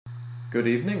Good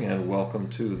evening and welcome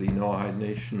to the Noahide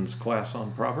Nation's class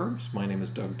on Proverbs. My name is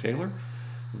Doug Taylor.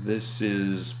 This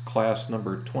is class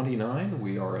number 29.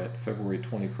 We are at February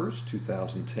 21st,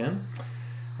 2010.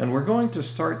 And we're going to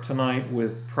start tonight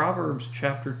with Proverbs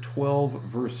chapter 12,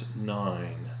 verse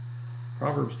 9.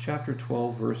 Proverbs chapter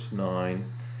 12, verse 9.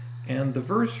 And the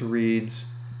verse reads,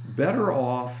 "Better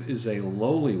off is a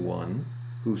lowly one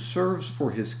who serves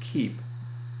for his keep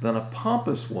than a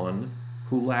pompous one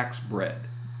who lacks bread."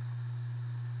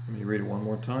 Let me read it one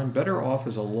more time. Better off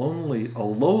is a lowly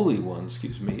one,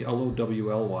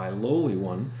 L-O-W-L-Y, lowly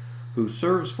one, who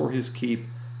serves for his keep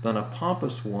than a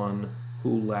pompous one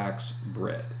who lacks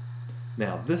bread.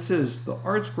 Now, this is the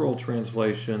ArtScroll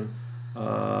translation.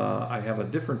 I have a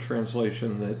different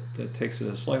translation that takes it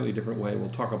a slightly different way. We'll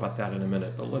talk about that in a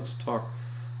minute, but let's talk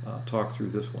through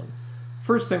this one.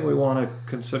 First thing we want to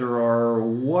consider are,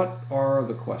 what are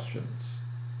the questions?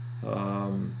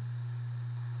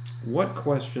 What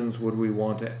questions would we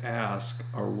want to ask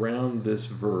around this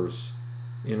verse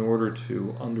in order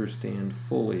to understand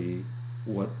fully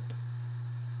what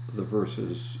the verse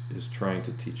is trying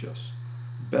to teach us?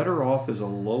 Better off is a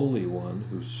lowly one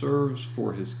who serves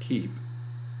for his keep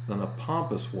than a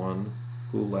pompous one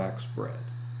who lacks bread.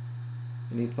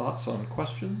 Any thoughts on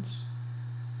questions?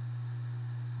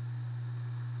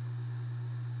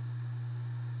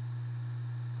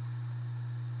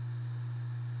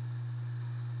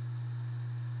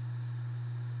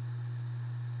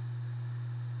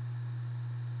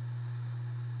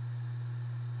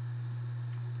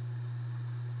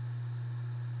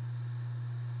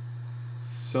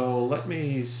 So let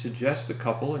me suggest a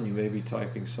couple, and you may be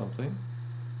typing something.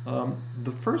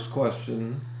 The first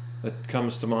question that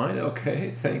comes to mind,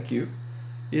 okay, thank you,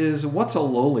 is what's a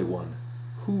lowly one?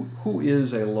 Who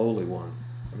is a lowly one?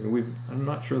 I mean, I'm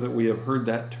not sure that we have heard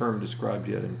that term described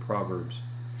yet in Proverbs.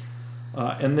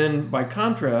 And then by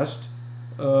contrast,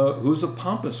 who's a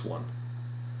pompous one?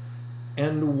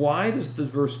 And why does the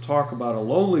verse talk about a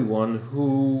lowly one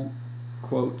who,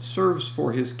 quote, serves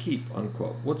for his keep,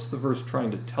 unquote? What's the verse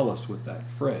trying to tell us with that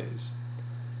phrase?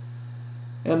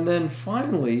 And then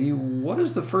finally, what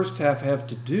does the first half have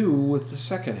to do with the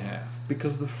second half?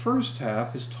 Because the first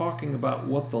half is talking about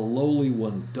what the lowly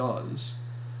one does,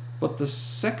 but the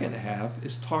second half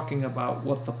is talking about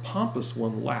what the pompous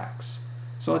one lacks.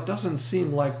 So it doesn't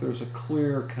seem like there's a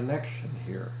clear connection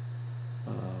here.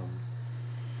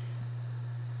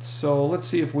 So let's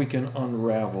see if we can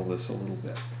unravel this a little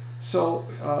bit. So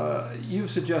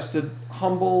you've suggested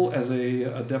humble as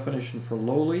a definition for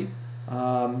lowly.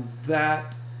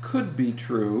 That could be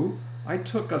true. I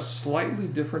took a slightly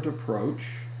different approach.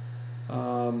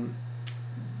 Humble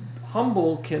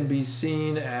can be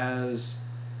seen as,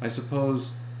 I suppose,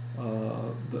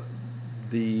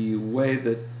 the way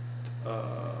that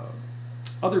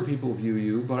other people view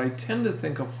you, but I tend to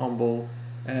think of humble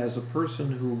as a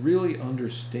person who really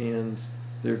understands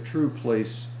their true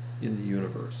place in the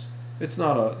universe. It's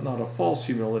not a false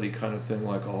humility kind of thing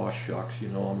like, oh, shucks,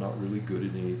 I'm not really good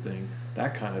at anything,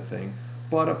 that kind of thing.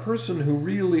 But a person who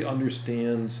really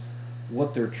understands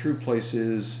what their true place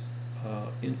is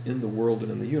in the world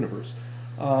and in the universe.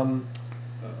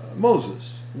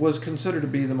 Moses was considered to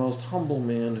be the most humble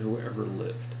man who ever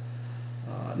lived.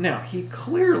 Now, he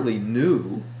clearly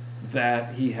knew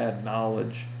that he had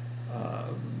knowledge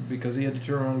because he had to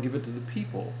turn around and give it to the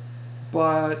people.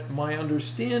 But my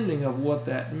understanding of what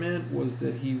that meant was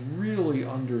that he really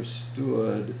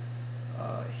understood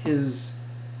his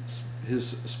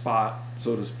spot,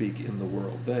 so to speak, in the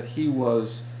world. That he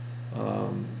was,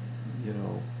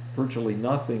 virtually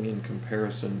nothing in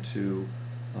comparison to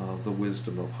the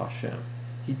wisdom of Hashem.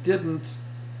 He didn't.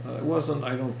 It wasn't,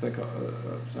 I don't think,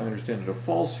 as I understand it, a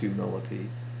false humility.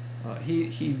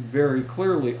 He very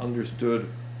clearly understood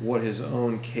what his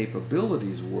own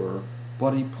capabilities were,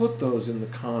 but he put those in the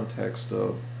context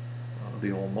of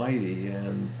the Almighty,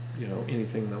 and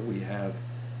anything that we have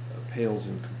pales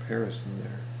in comparison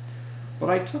there. But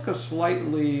I took a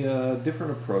slightly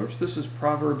different approach. This is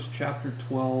Proverbs chapter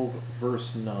 12,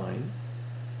 verse 9.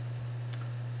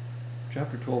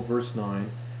 Chapter 12, verse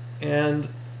 9. And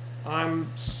I'm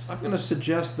going to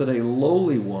suggest that a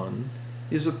lowly one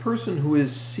is a person who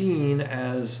is seen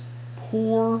as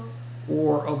poor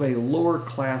or of a lower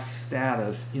class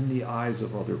status in the eyes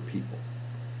of other people.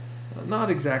 Not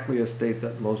exactly a state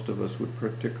that most of us would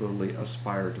particularly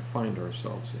aspire to find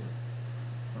ourselves in.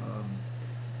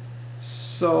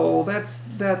 So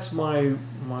that's my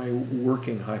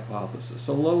working hypothesis.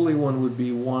 A lowly one would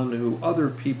be one who other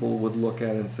people would look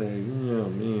at and say, oh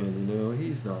man,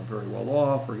 he's not very well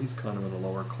off, or he's kind of in a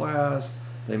lower class.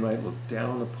 They might look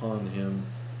down upon him,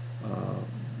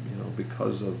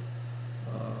 because of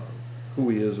who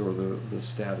he is or the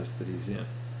status that he's in.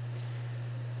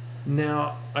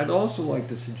 Now, I'd also like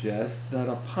to suggest that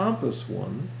a pompous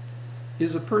one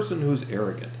is a person who's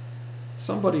arrogant,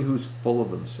 somebody who's full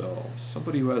of themselves,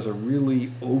 somebody who has a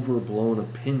really overblown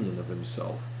opinion of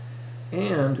himself,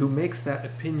 and who makes that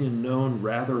opinion known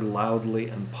rather loudly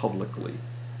and publicly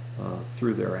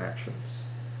through their actions.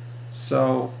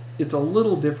 So it's a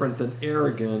little different than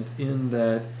arrogant in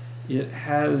that it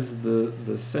has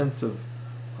the sense of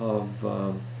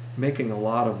making a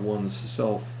lot of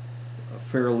oneself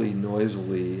fairly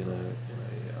noisily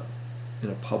in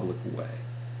a public way.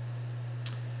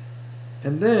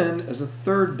 And then, as a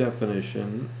third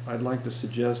definition, I'd like to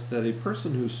suggest that a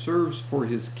person who serves for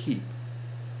his keep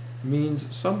means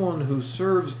someone who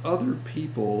serves other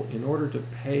people in order to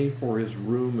pay for his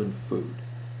room and food.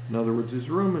 In other words, his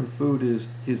room and food is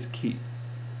his keep.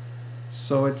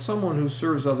 So it's someone who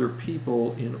serves other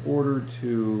people in order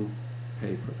to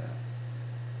pay for that.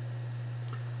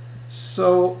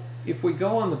 So if we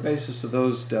go on the basis of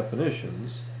those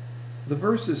definitions, the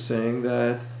verse is saying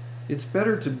that it's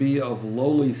better to be of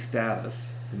lowly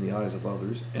status in the eyes of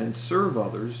others and serve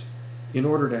others in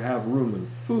order to have room and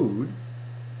food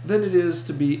than it is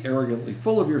to be arrogantly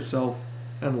full of yourself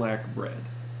and lack bread.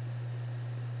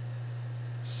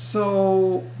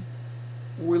 So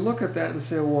we look at that and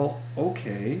say, well,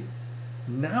 okay,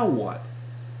 now what?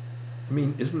 I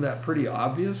mean, isn't that pretty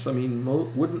obvious? I mean,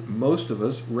 wouldn't most of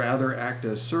us rather act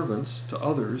as servants to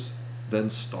others than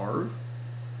starve?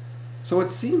 So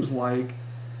it seems like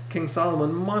King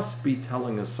Solomon must be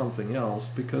telling us something else,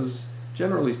 because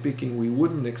generally speaking, we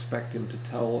wouldn't expect him to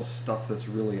tell us stuff that's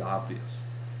really obvious.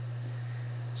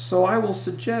 So I will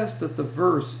suggest that the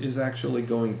verse is actually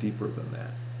going deeper than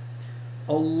that.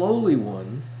 A lowly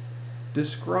one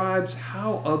describes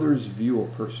how others view a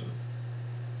person.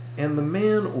 And the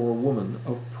man or woman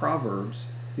of Proverbs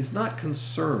is not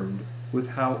concerned with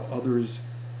how others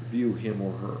view him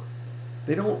or her.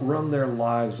 They don't run their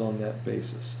lives on that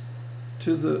basis.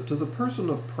 To the person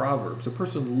of Proverbs, a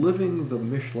person living the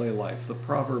Mishle life, the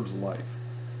Proverbs life,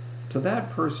 to that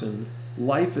person,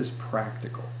 life is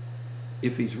practical.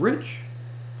 If he's rich,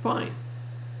 fine.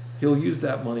 He'll use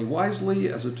that money wisely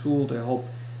as a tool to help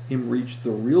him reach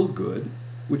the real good,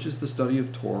 which is the study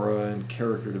of Torah and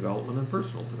character development and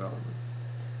personal development.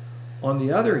 On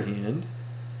the other hand,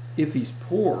 if he's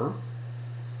poor,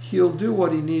 he'll do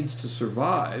what he needs to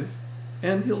survive,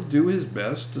 and he'll do his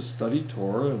best to study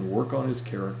Torah and work on his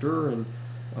character and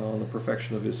on the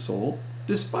perfection of his soul,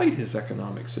 despite his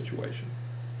economic situation.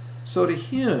 So to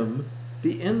him,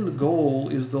 the end goal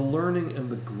is the learning and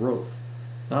the growth,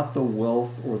 not the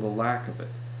wealth or the lack of it.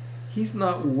 He's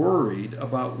not worried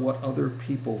about what other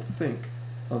people think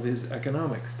of his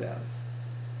economic status.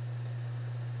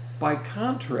 By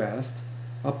contrast,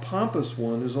 a pompous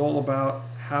one is all about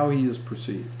how he is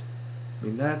perceived. I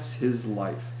mean, that's his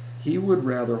life. He would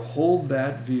rather hold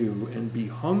that view and be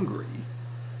hungry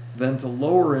than to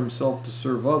lower himself to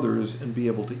serve others and be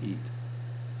able to eat.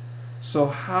 So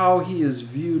how he is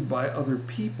viewed by other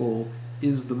people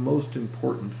is the most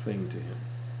important thing to him.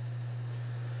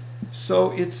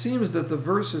 So it seems that the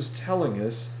verse is telling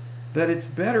us that it's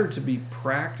better to be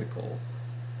practical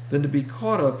than to be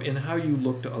caught up in how you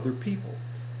look to other people.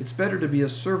 It's better to be a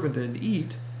servant and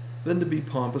eat than to be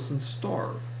pompous and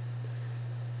starve.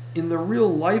 In the real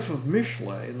life of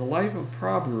Mishle, in the life of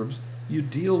Proverbs, you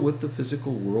deal with the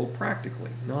physical world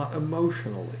practically, not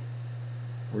emotionally,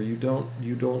 or you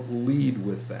don't lead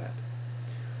with that.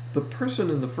 The person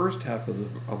in the first half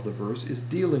of the verse is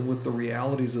dealing with the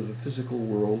realities of the physical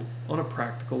world on a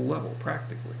practical level,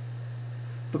 practically.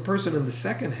 The person in the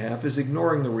second half is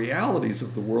ignoring the realities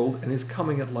of the world and is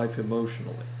coming at life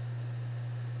emotionally.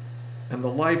 And the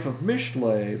life of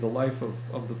Mishle, the life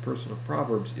of the person of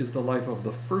Proverbs, is the life of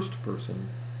the first person,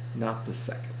 not the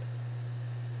second.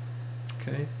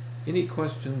 Okay? Any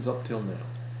questions up till now?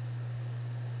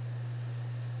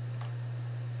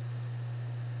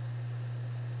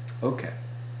 Okay.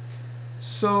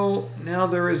 So now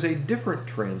there is a different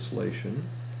translation.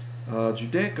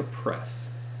 Judaica Press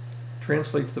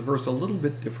translates the verse a little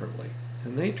bit differently.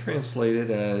 And they translate it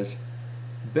as,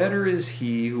 "Better is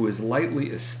he who is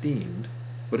lightly esteemed,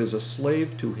 but is a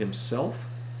slave to himself,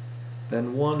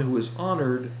 than one who is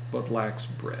honored, but lacks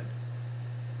bread."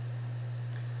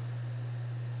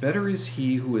 Better is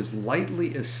he who is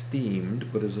lightly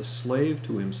esteemed, but is a slave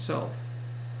to himself,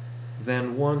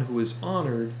 than one who is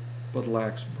honored, but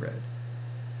lacks bread.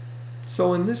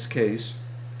 So in this case,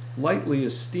 lightly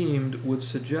esteemed would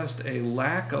suggest a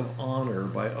lack of honor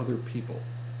by other people,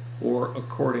 or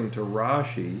according to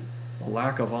Rashi, a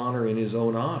lack of honor in his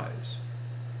own eyes.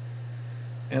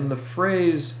 And the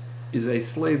phrase, is a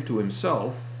slave to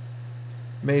himself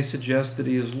may suggest that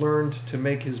he has learned to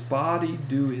make his body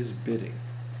do his bidding,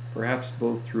 perhaps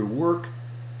both through work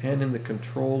and in the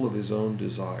control of his own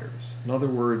desires. In other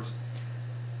words,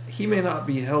 he may not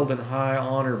be held in high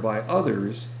honor by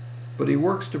others, but he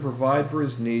works to provide for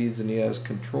his needs, and he has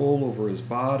control over his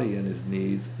body and his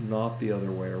needs, not the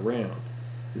other way around.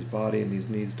 His body and these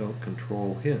needs don't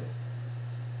control him.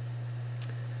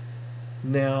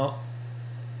 Now,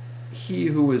 he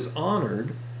who is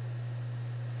honored,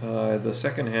 the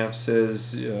second half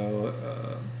says,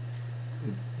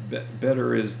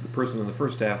 better is the person in the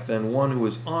first half than one who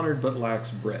is honored but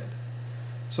lacks bread.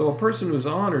 So a person who's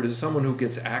honored is someone who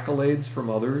gets accolades from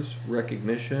others,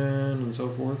 recognition and so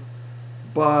forth,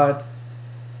 but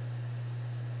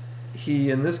he,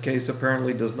 in this case,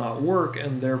 apparently does not work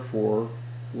and therefore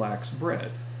lacks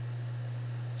bread.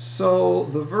 So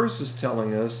the verse is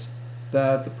telling us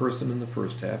that the person in the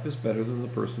first half is better than the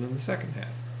person in the second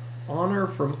half. Honor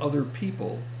from other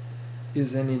people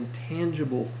is an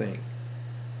intangible thing.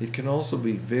 It can also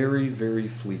be very, very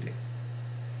fleeting.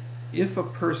 If a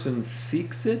person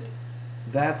seeks it,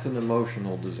 that's an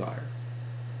emotional desire.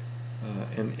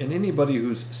 And anybody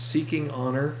who's seeking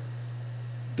honor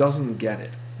doesn't get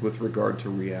it with regard to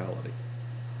reality.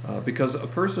 Because a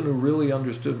person who really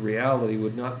understood reality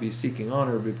would not be seeking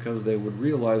honor because they would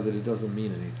realize that it doesn't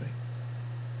mean anything.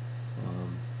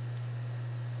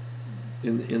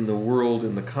 In the world,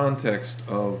 in the context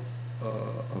of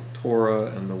Torah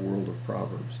and the world of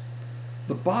Proverbs,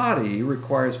 the body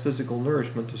requires physical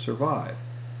nourishment to survive.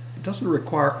 It doesn't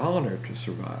require honor to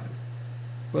survive,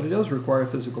 but it does require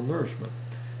physical nourishment.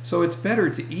 So it's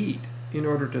better to eat in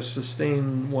order to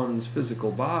sustain one's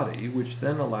physical body, which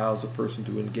then allows a person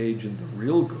to engage in the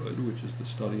real good, which is the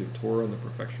study of Torah and the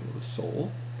perfection of the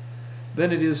soul,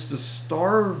 than it is to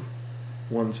starve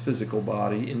one's physical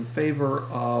body in favor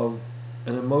of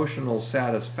an emotional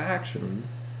satisfaction,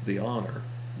 the honor,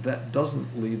 that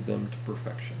doesn't lead them to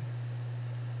perfection.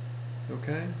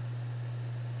 Okay?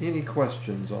 Any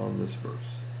questions on this verse?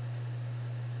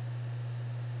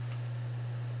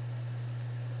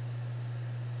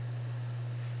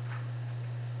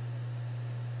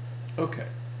 Okay.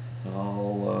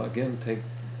 I'll again take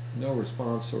no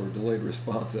response or delayed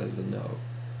response as a no.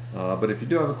 But if you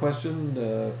do have a question,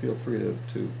 feel free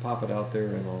to pop it out there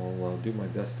and I'll do my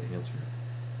best to answer it.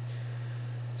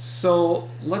 So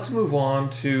let's move on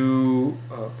to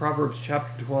Proverbs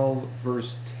chapter 12,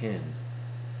 verse 10.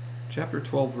 Chapter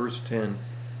 12, verse 10.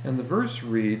 And the verse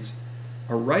reads,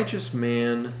 "A righteous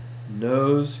man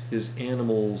knows his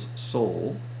animal's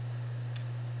soul,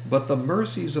 but the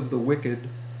mercies of the wicked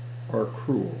are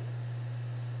cruel."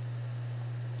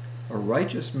 A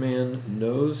righteous man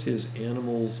knows his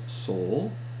animal's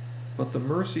soul, but the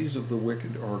mercies of the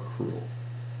wicked are cruel.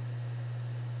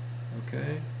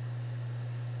 Okay?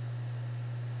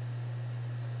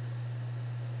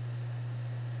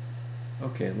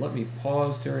 Okay, and let me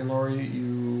pause, Terry and Laurie. You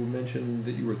mentioned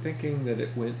that you were thinking that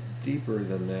it went deeper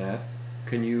than that.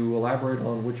 Can you elaborate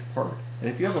on which part? And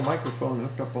if you have a microphone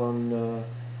hooked up on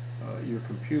your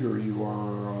computer, you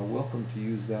are welcome to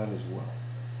use that as well.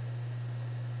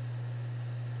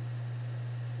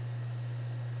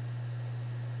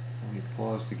 Let me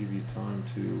pause to give you time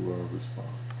to respond.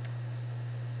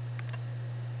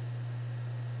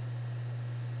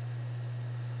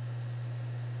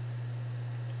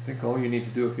 I think all you need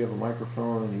to do if you have a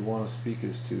microphone and you want to speak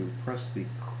is to press the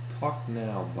Talk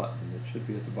Now button that should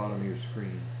be at the bottom of your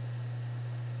screen.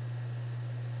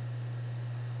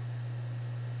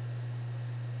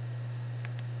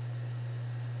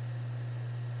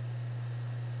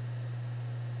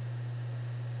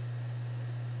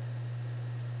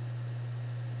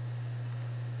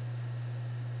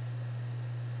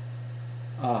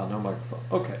 No microphone.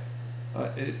 Okay.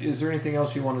 Is there anything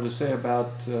else you wanted to say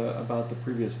about the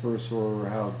previous verse or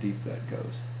how deep that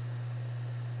goes?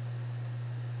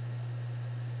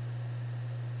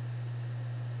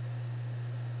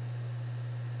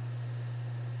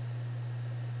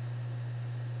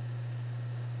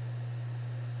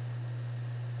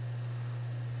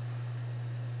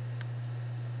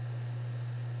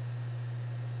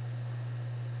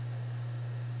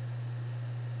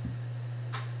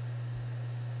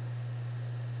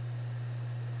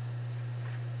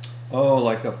 Oh,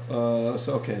 like a,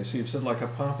 okay, so you've said like a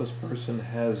pompous person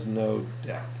has no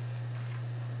depth.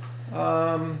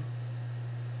 I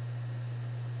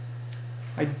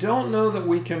don't know that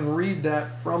we can read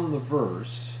that from the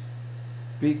verse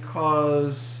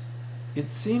because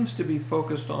it seems to be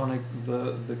focused on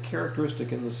the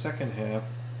characteristic in the second half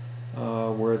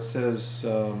where it says,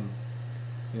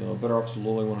 better off is a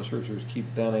lowly one who searchers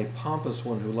keep than a pompous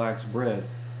one who lacks bread.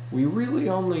 We really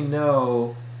only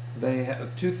know they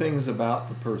have two things about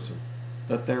the person,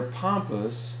 that they're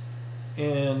pompous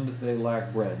and they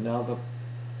lack bread. Now the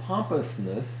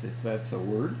pompousness, if that's a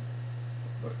word,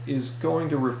 is going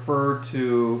to refer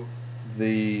to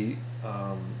the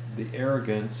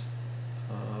arrogance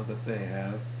that they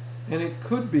have, and it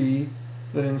could be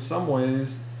that in some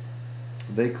ways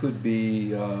they could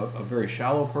be a very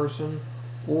shallow person,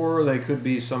 or they could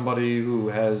be somebody who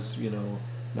has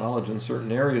knowledge in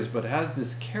certain areas but has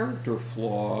this character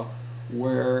flaw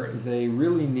where they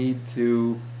really need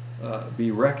to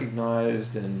be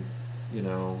recognized and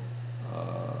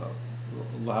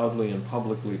loudly and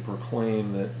publicly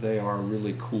proclaim that they are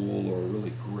really cool or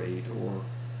really great or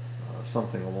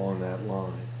something along that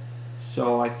line.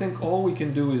 So I think all we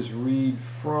can do is read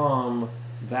from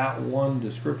that one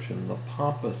description, the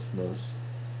pompousness,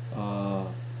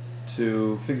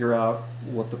 to figure out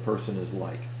what the person is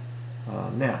like.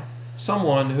 Now,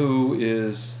 someone who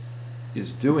is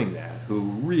doing that, who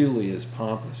really is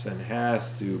pompous and has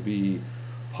to be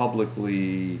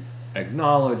publicly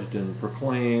acknowledged and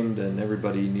proclaimed, and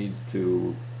everybody needs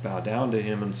to bow down to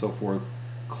him and so forth,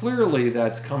 clearly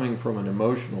that's coming from an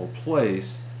emotional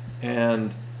place,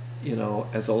 and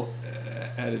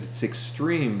at its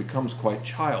extreme becomes quite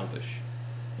childish.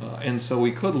 And so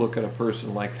we could look at a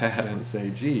person like that and say,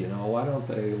 gee, why don't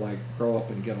they grow up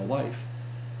and get a life?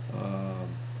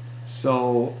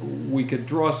 So we could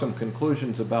draw some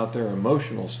conclusions about their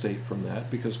emotional state from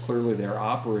that, because clearly they're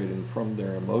operating from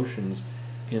their emotions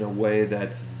in a way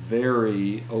that's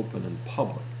very open and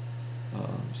public.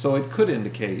 So it could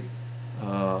indicate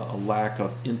a lack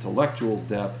of intellectual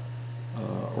depth,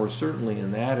 or certainly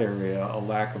in that area, a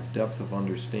lack of depth of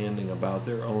understanding about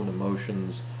their own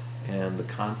emotions and the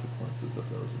consequences of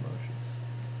those emotions.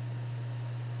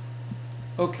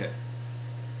 Okay.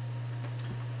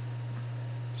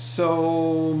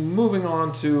 So, moving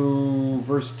on to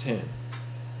verse 10.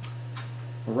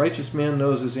 A righteous man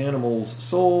knows his animal's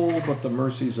soul, but the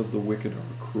mercies of the wicked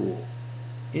are cruel.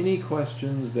 Any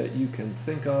questions that you can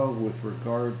think of with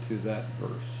regard to that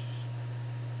verse?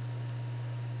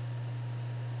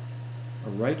 A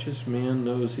righteous man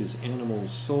knows his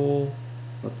animal's soul,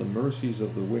 but the mercies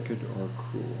of the wicked are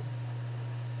cruel.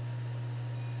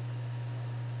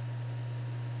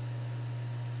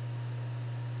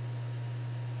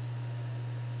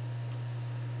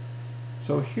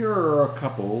 So here are a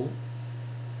couple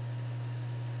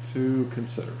to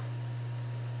consider.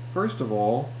 First of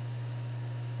all,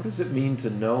 what does it mean to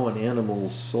know an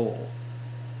animal's soul?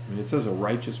 I mean, it says a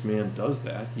righteous man does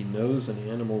that. He knows an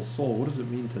animal's soul. What does it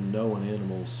mean to know an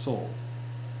animal's soul?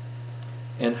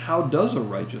 And how does a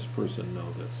righteous person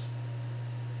know this?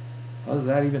 How does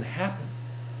that even happen?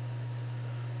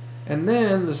 And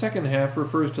then the second half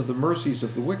refers to the mercies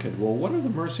of the wicked. Well, what are the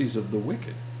mercies of the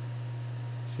wicked?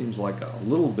 Seems like a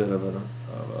little bit of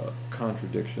a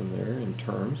contradiction there in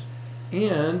terms.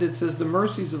 And it says the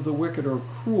mercies of the wicked are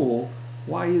cruel.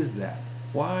 Why is that?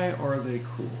 Why are they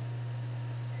cruel?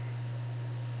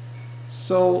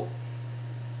 So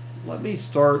let me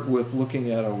start with looking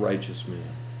at a righteous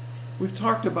man. We've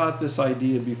talked about this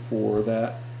idea before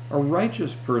that a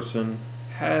righteous person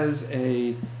has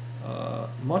a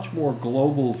much more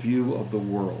global view of the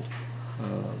world.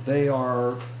 They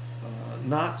are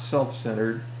not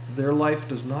self-centered. Their life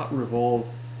does not revolve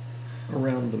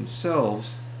around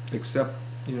themselves, except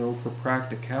for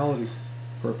practicality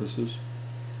purposes.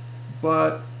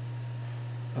 But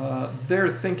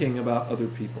they're thinking about other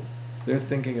people. They're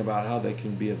thinking about how they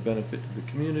can be of benefit to the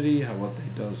community, how what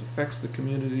they does affects the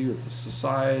community or the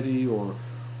society or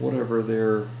whatever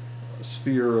their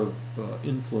sphere of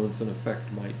influence and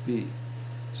effect might be.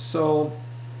 So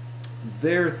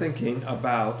they're thinking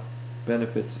about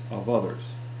benefits of others.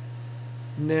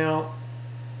 Now,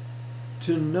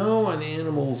 to know an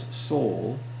animal's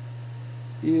soul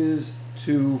is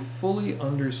to fully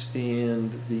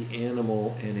understand the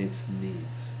animal and its needs.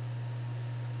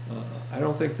 I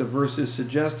don't think the verse is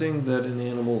suggesting that an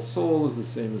animal's soul is the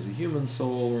same as a human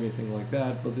soul or anything like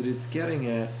that, but that it's getting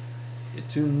at,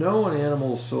 to know an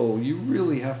animal's soul, you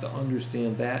really have to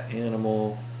understand that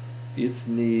animal, its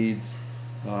needs,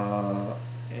 and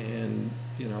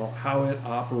how it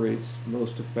operates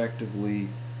most effectively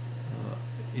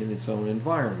in its own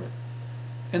environment.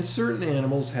 And certain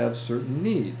animals have certain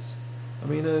needs. I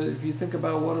mean, if you think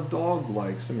about what a dog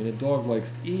likes, a dog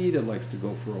likes to eat, it likes to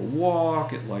go for a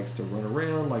walk, it likes to run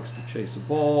around, likes to chase a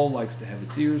ball, likes to have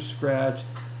its ears scratched,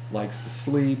 likes to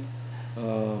sleep.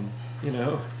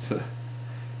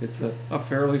 It's a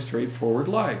fairly straightforward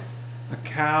life. A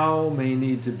cow may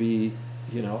need to be,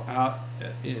 out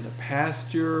in a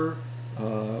pasture,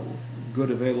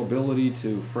 good availability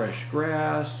to fresh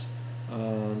grass,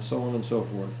 so on and so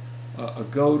forth. A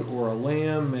goat or a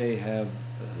lamb may have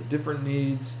different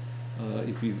needs.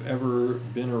 If you've ever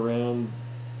been around,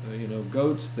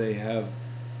 goats, they have,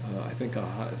 I think,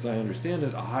 as I understand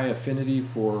it, a high affinity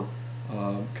for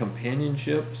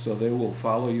companionship, so they will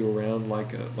follow you around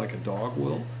like a dog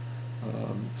will.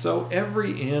 So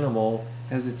every animal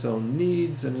has its own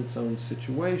needs and its own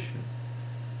situation.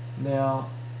 Now,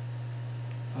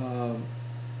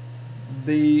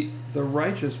 the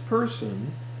righteous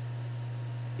person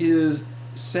is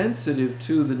sensitive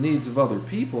to the needs of other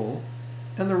people,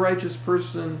 and the righteous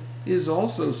person is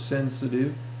also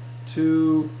sensitive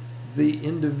to the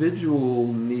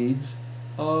individual needs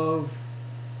of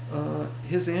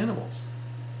his animals.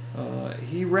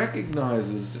 He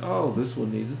recognizes, oh, this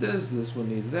one needs this one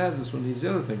needs that, this one needs the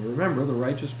other thing. Remember, the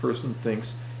righteous person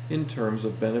thinks in terms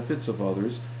of benefits of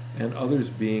others, and others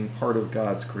being part of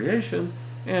God's creation,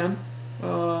 and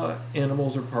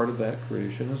animals are part of that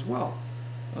creation as well.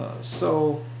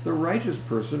 So the righteous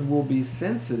person will be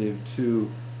sensitive to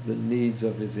the needs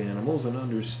of his animals and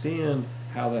understand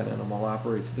how that animal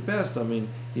operates the best. I mean,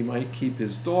 he might keep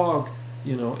his dog,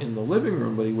 in the living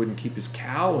room, but he wouldn't keep his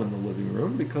cow in the living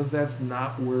room, because that's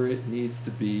not where it needs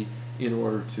to be in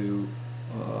order to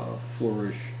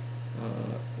flourish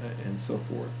and so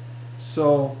forth.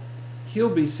 So he'll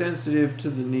be sensitive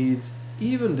to the needs,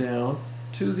 even down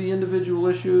to the individual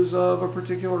issues of a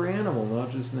particular animal,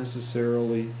 not just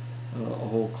necessarily a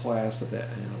whole class of that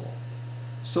animal.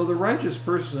 So the righteous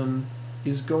person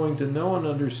is going to know and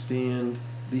understand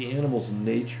the animal's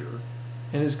nature,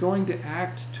 and is going to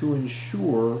act to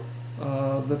ensure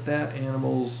that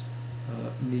animal's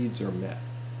needs are met.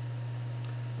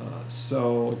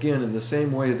 So again, in the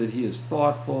same way that he is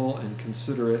thoughtful and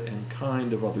considerate and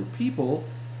kind of other people,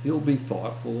 he'll be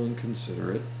thoughtful and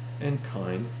considerate and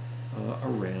kind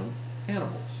around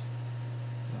animals.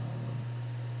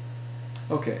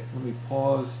 Okay, let me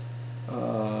pause.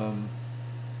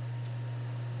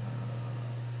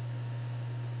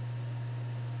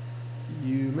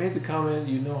 You made the comment,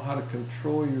 you know how to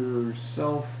control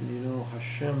yourself, and you know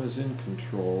Hashem is in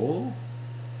control.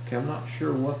 Okay, I'm not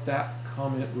sure what that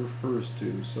comment refers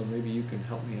to, so maybe you can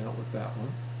help me out with that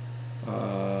one.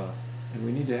 And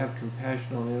we need to have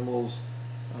compassion on animals.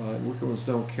 Wicked ones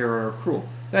don't care and are cruel.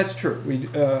 That's true.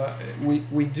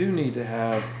 We do need to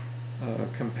have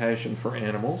compassion for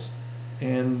animals,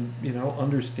 and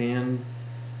understand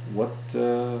what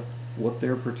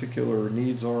their particular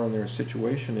needs are and their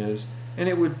situation is. And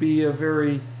it would be a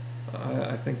very,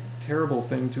 I think, terrible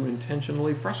thing to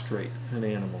intentionally frustrate an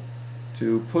animal,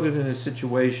 to put it in a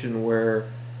situation where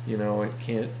it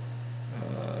can't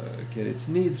get its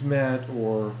needs met,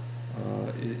 or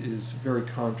is very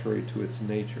contrary to its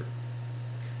nature.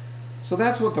 So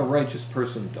that's what the righteous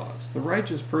person does. The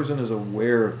righteous person is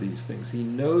aware of these things. He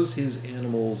knows his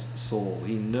animal's soul.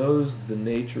 He knows the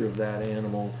nature of that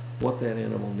animal, what that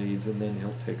animal needs, and then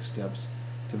he'll take steps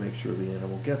to make sure the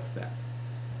animal gets that.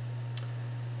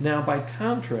 Now, by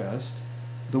contrast,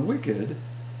 the wicked,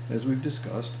 as we've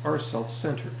discussed, are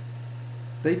self-centered.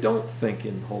 They don't think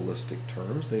in holistic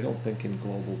terms. They don't think in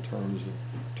global terms, in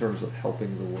terms of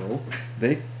helping the world.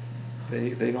 They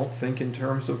don't think in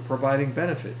terms of providing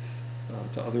benefits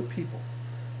to other people.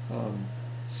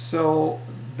 So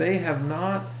they have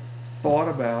not thought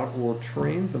about or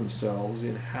trained themselves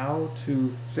in how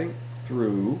to think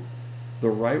through the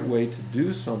right way to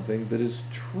do something that is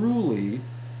truly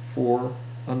for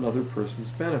another person's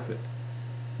benefit.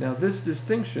 Now, this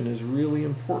distinction is really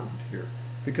important here,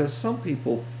 because some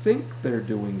people think they're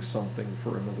doing something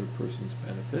for another person's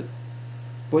benefit,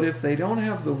 but if they don't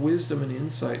have the wisdom and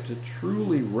insight to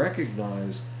truly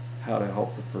recognize how to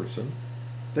help the person,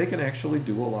 they can actually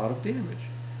do a lot of damage.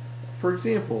 For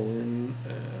example, in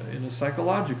a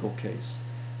psychological case,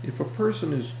 if a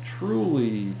person is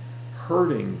truly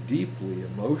hurting deeply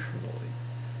emotionally,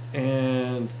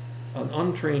 and an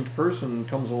untrained person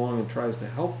comes along and tries to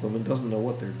help them and doesn't know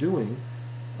what they're doing,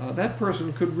 that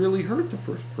person could really hurt the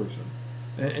first person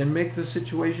and make the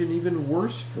situation even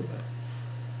worse for them.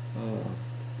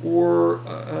 Or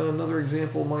another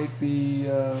example might be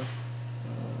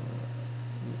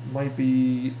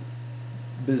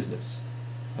business.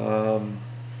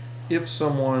 If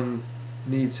someone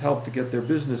needs help to get their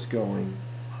business going,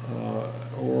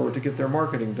 or to get their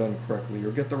marketing done correctly,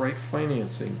 or get the right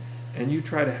financing, and you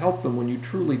try to help them when you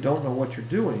truly don't know what you're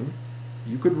doing,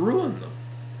 you could ruin them.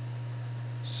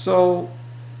 So,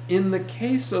 in the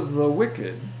case of the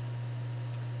wicked,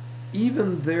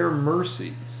 even their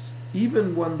mercies,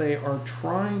 even when they are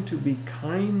trying to be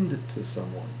kind to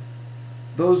someone,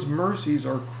 those mercies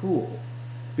are cruel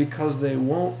because they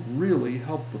won't really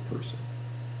help the person,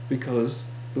 because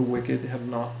the wicked have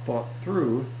not thought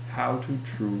through how to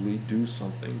truly do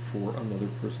something for another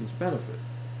person's benefit.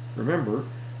 Remember,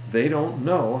 they don't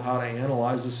know how to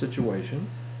analyze a situation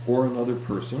or another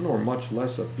person, or much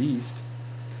less a beast,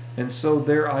 and so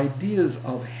their ideas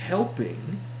of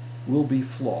helping will be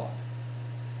flawed.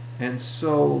 And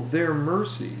so their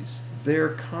mercies,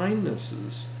 their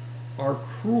kindnesses are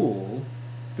cruel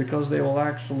because they will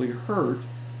actually hurt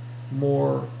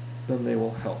more than they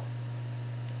will help.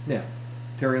 Now,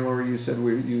 Terry and Laura, you said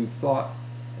you thought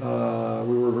we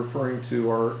were referring to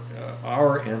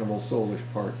our animal soulish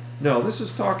part. No, this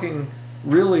is talking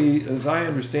really, as I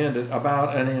understand it,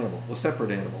 about an animal, a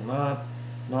separate animal,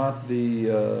 not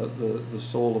the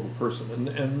soul of a person.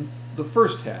 And the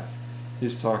first half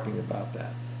is talking about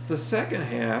that. The second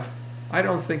half, I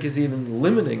don't think, is even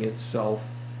limiting itself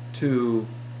to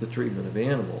the treatment of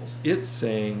animals. It's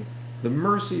saying the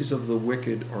mercies of the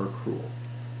wicked are cruel.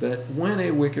 That when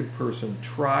a wicked person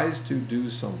tries to do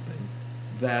something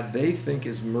that they think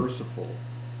is merciful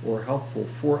or helpful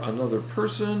for another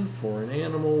person, for an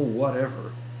animal,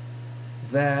 whatever,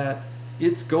 that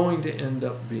it's going to end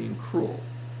up being cruel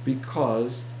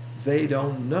because they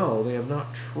don't know, they have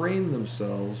not trained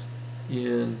themselves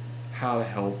in how to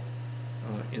help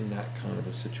in that kind of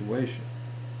a situation.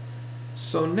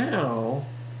 So now,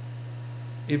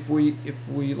 if we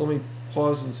let me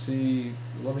pause and see,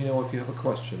 let me know if you have a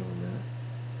question on that.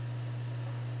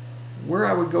 Where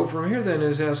I would go from here then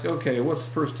is ask, okay, what's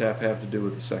the first half have to do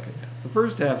with the second half? The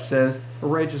first half says, a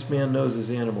righteous man knows his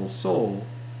animal's soul.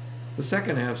 The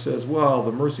second half says, well,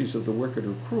 the mercies of the wicked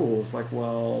are cruel. It's like,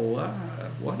 well,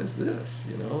 what is this?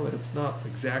 It's not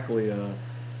exactly a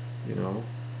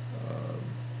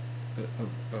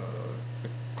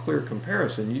clear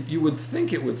comparison. You would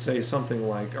think it would say something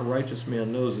like, a righteous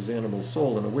man knows his animal's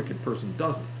soul and a wicked person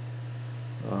doesn't.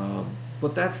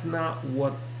 But that's not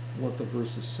what the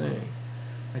verse is saying.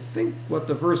 I think what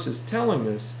the verse is telling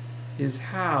us is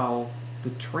how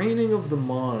the training of the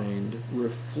mind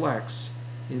reflects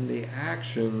in the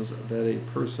actions that a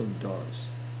person does.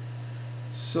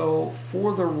 So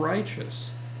for the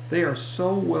righteous, they are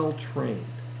so well trained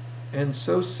and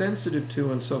so sensitive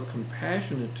to and so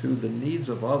compassionate to the needs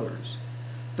of others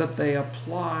that they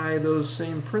apply those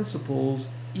same principles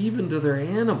even to their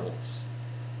animals.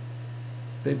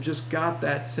 They've just got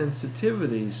that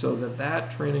sensitivity so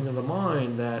that training of the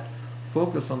mind, that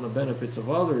focus on the benefits of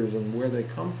others and where they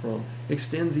come from,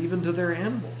 extends even to their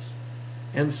animals.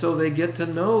 And so they get to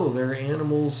know their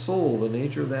animal's soul, the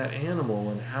nature of that animal,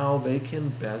 and how they can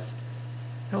best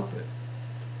help it.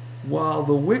 While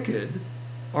the wicked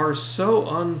are so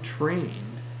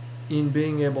untrained in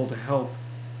being able to help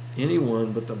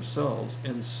anyone but themselves,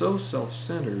 and so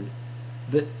self-centered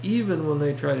that even when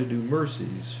they try to do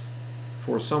mercies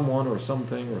for someone or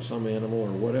something or some animal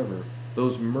or whatever,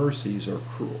 those mercies are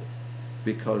cruel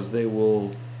because they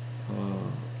will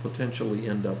potentially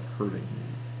end up hurting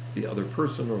the other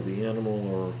person or the animal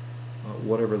or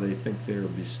whatever they think they're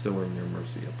bestowing their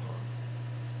mercy upon.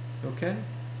 Okay?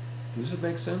 Does it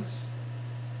make sense?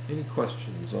 Any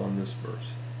questions on this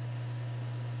verse?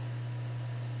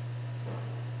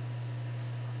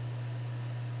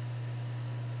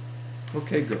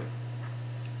 Okay, good.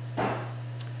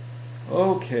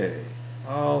 Okay.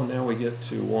 Oh, now we get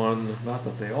to one, not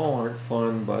that they all aren't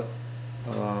fun, but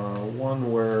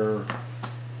one where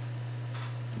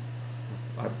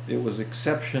it was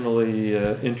exceptionally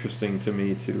interesting to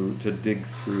me to dig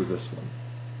through this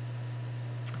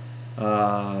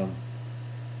one.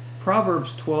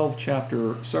 Proverbs 12,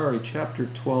 chapter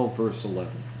 12, verse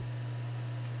 11.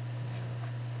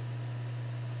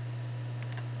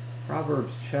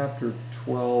 Proverbs chapter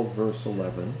 12, verse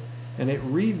 11, and it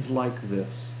reads like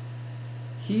this: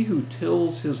 He who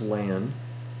tills his land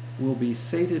will be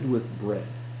sated with bread,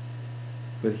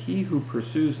 but he who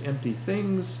pursues empty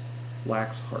things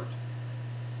lacks heart.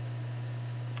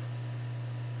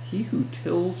 He who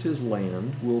tills his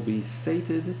land will be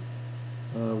sated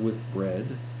with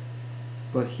bread,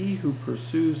 but he who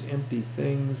pursues empty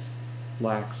things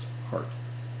lacks heart.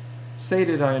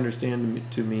 Sated, I understand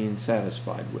to mean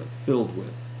satisfied with, filled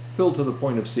to the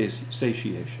point of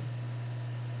satiation.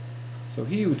 So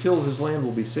he who tills his land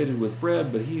will be sated with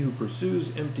bread, but he who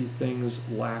pursues empty things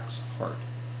lacks heart.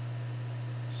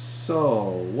 So,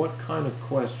 what kind of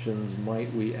questions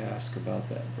might we ask about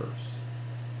that verse?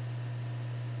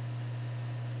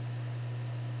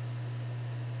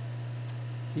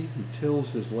 He who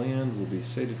tills his land will be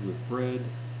sated with bread,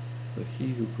 but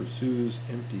he who pursues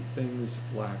empty things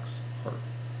lacks heart.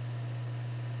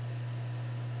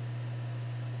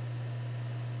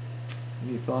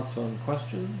 Any thoughts on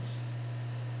questions?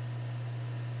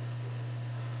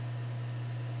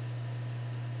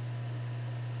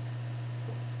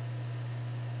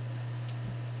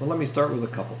 Well, let me start with a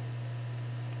couple.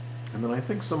 And then I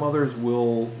think some others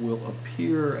will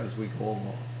appear as we go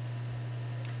along.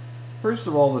 First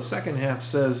of all, the second half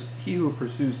says, he who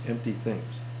pursues empty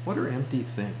things. What are empty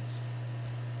things?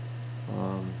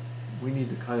 We need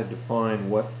to kind of define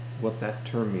what that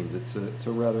term means. It's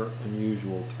a rather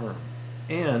unusual term.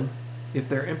 And if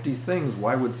they're empty things,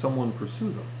 why would someone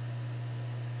pursue them?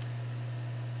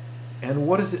 And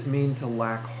what does it mean to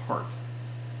lack heart?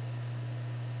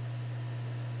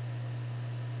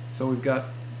 So we've got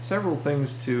several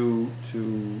things to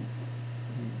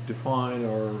define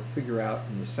or figure out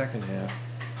in the second half.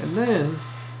 And then,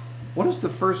 what does the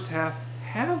first half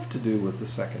have to do with the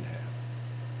second half?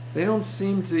 They don't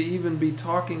seem to even be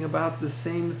talking about the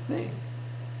same thing.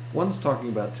 One's talking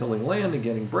about tilling land and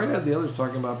getting bread, the other's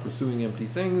talking about pursuing empty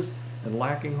things and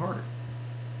lacking heart.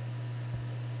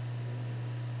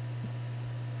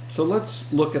 So let's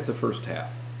look at the first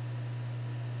half.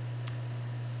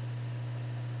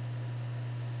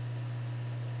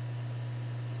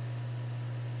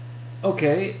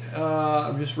 Okay,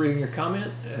 I'm just reading a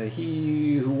comment.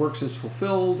 He who works is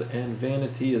fulfilled and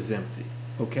vanity is empty.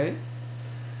 Okay?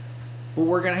 But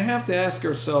we're going to have to ask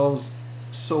ourselves,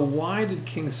 so why did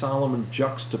King Solomon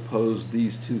juxtapose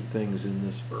these two things in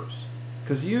this verse?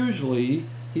 Because usually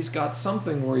he's got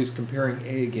something where he's comparing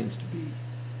A against B.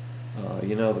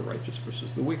 The righteous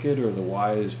versus the wicked, or the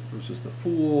wise versus the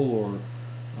fool, or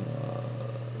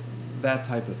that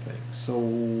type of thing. So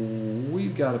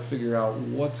we've got to figure out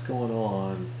what's going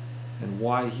on and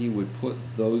why he would put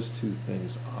those two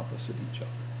things opposite each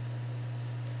other.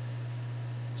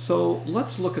 So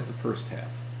let's look at the first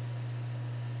half.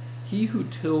 He who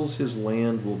tills his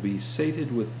land will be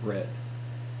sated with bread.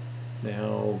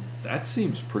 Now, that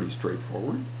seems pretty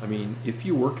straightforward. I mean, if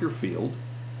you work your field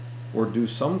or do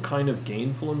some kind of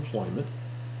gainful employment,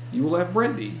 you will have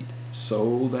bread to eat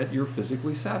so that you're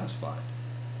physically satisfied.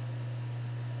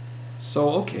 So,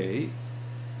 okay,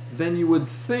 then you would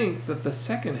think that the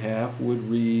second half would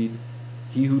read,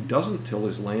 he who doesn't till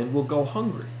his land will go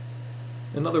hungry.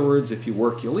 In other words, if you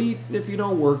work, you'll eat, and if you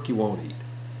don't work, you won't eat.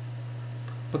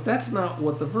 But that's not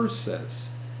what the verse says.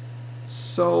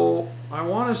 So I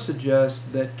want to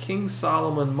suggest that King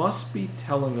Solomon must be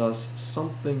telling us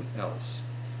something else.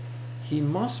 He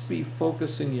must be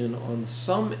focusing in on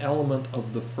some element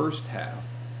of the first half,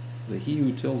 the he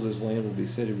who tills his land will be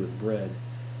sated with bread,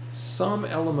 some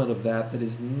element of that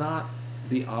is not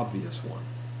the obvious one.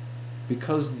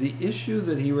 Because the issue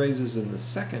that he raises in the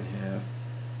second half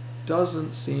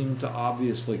doesn't seem to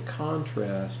obviously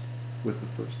contrast with the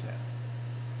first half.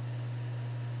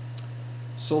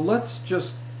 So let's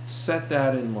just set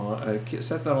that in mind,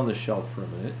 set that on the shelf for a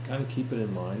minute, kind of keep it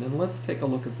in mind, and let's take a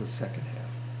look at the second half.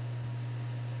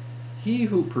 He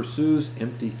who pursues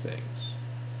empty things.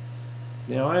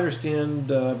 Now I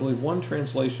understand, I believe one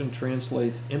translation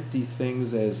translates empty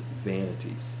things as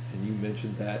vanities, and you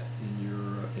mentioned that in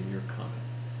your comment.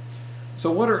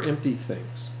 So what are empty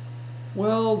things?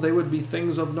 Well, they would be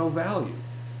things of no value,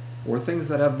 or things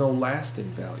that have no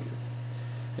lasting value.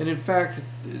 And in fact,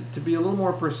 to be a little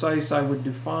more precise, I would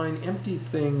define empty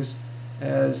things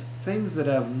as things that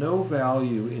have no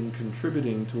value in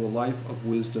contributing to a life of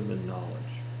wisdom and knowledge.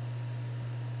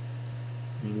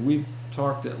 I mean, we've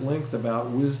talked at length about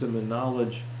wisdom and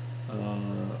knowledge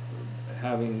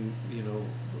having,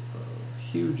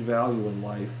 huge value in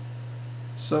life.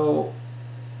 So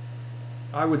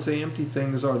I would say empty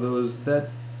things are those that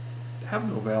have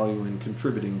no value in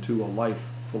contributing to a life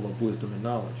full of wisdom and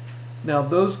knowledge. Now,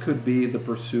 those could be the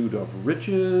pursuit of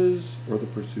riches, or the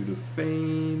pursuit of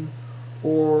fame,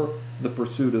 or the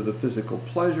pursuit of the physical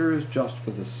pleasures just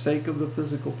for the sake of the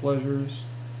physical pleasures.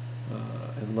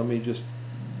 And let me just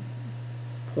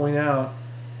point out,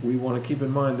 we want to keep in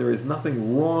mind there is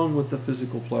nothing wrong with the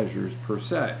physical pleasures per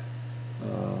se.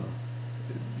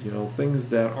 Things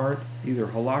that aren't either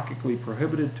halakhically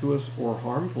prohibited to us or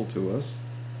harmful to us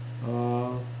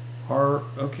are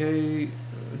okay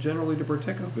generally to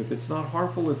partake of. If it's not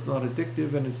harmful, it's not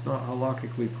addictive, and it's not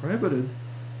halakhically prohibited,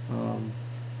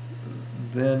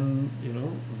 then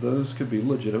those could be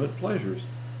legitimate pleasures.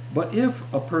 But if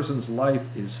a person's life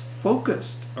is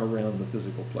focused around the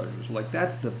physical pleasures, like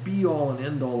that's the be-all and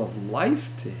end-all of life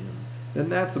to him, then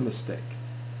that's a mistake.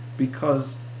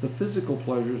 Because the physical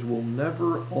pleasures will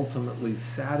never ultimately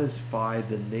satisfy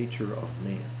the nature of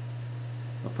man.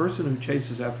 A person who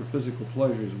chases after physical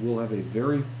pleasures will have a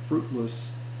very fruitless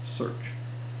search.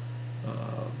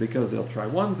 Because they'll try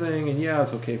one thing, and yeah,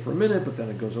 it's okay for a minute, but then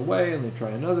it goes away, and they try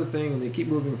another thing, and they keep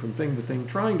moving from thing to thing,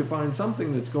 trying to find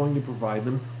something that's going to provide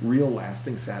them real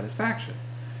lasting satisfaction.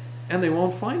 And they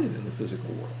won't find it in the physical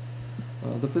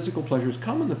world. The physical pleasures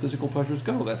come and the physical pleasures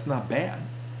go. That's not bad.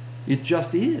 It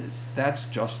just is. That's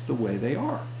just the way they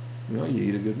are. You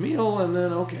eat a good meal, and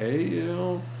then, okay,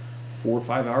 4 or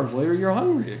 5 hours later, you're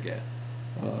hungry again.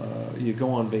 You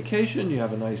go on vacation, you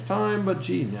have a nice time, but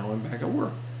gee, now I'm back at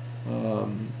work.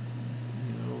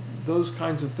 Those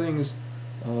kinds of things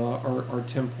are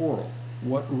temporal.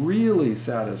 What really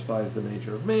satisfies the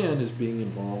nature of man is being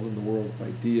involved in the world of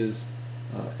ideas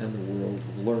and the world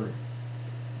of learning.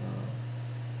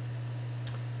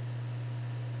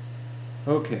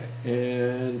 Okay,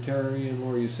 and Terry and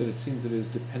Laura, you said it seems it is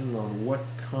dependent on what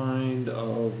kind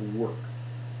of work.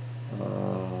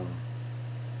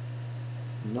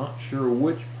 Not sure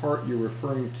which part you're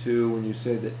referring to when you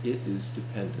say that it is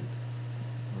dependent.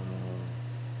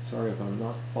 Sorry if I'm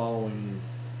not following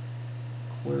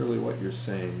clearly what you're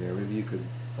saying there. Maybe you could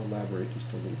elaborate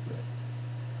just a little bit.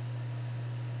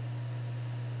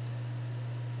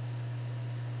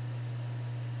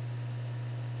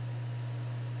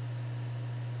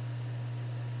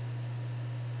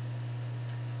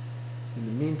 In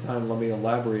the meantime, let me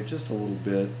elaborate just a little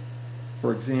bit.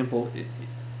 For example,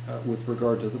 with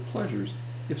regard to the pleasures,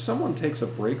 if someone takes a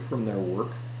break from their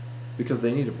work because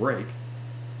they need a break,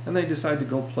 and they decide to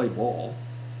go play ball,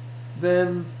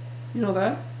 then,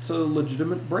 that's a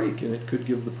legitimate break, and it could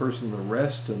give the person the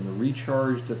rest and the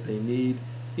recharge that they need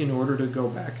in order to go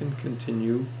back and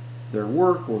continue their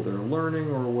work or their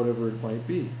learning or whatever it might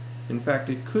be. In fact,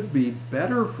 it could be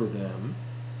better for them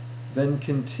than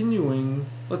continuing.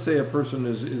 Let's say a person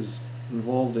is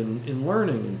involved in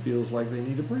learning and feels like they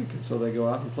need a break, and so they go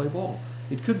out and play ball.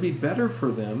 It could be better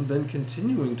for them than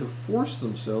continuing to force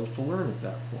themselves to learn at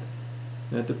that point.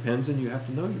 That depends, and you have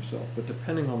to know yourself. But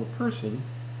depending on the person,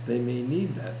 they may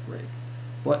need that break.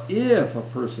 But if a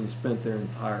person spent their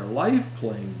entire life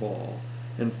playing ball,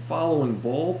 and following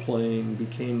ball playing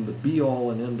became the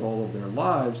be-all and end-all of their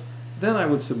lives, then I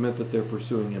would submit that they're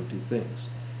pursuing empty things.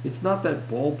 It's not that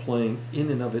ball playing in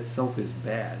and of itself is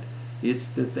bad. It's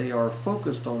that they are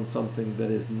focused on something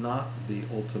that is not the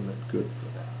ultimate good for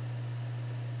them.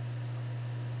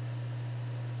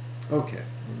 Okay,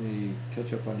 let me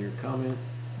catch up on your comment.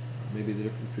 Maybe the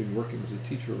difference between working as a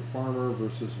teacher or farmer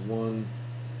versus one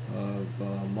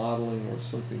of modeling or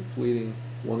something fleeting.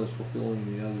 One is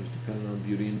fulfilling, the other is dependent on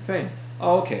beauty and fame.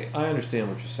 Oh, okay, I understand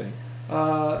what you're saying.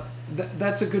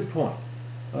 That's a good point.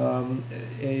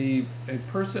 A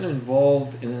person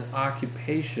involved in an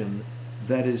occupation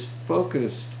that is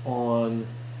focused on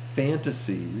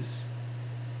fantasies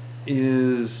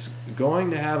is going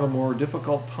to have a more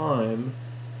difficult time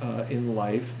in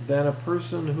life than a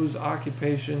person whose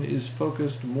occupation is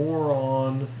focused more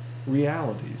on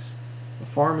realities,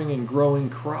 farming and growing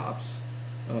crops,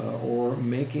 or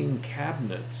making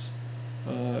cabinets.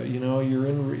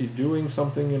 You're doing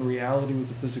something in reality with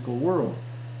the physical world.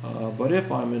 But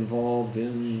if I'm involved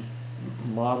in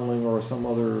modeling or some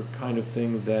other kind of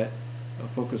thing that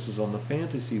focuses on the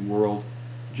fantasy world,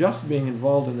 just being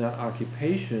involved in that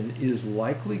occupation is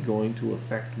likely going to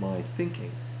affect my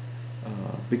thinking.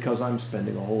 Because I'm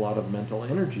spending a whole lot of mental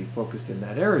energy focused in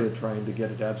that area trying to get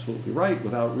it absolutely right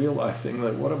without realizing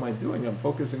that what am I doing? I'm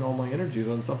focusing all my energies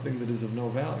on something that is of no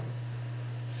value.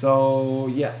 So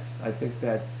yes, I think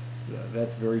that's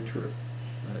very true.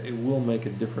 It will make a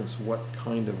difference what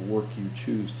kind of work you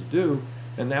choose to do,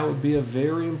 and that would be a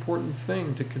very important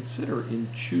thing to consider in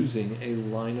choosing a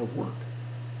line of work.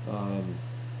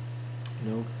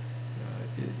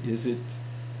 Is it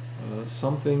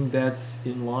something that's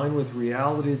in line with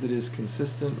reality that is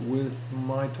consistent with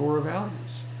my Torah values?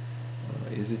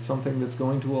 Is it something that's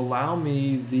going to allow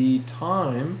me the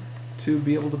time to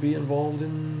be able to be involved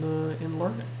in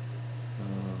learning?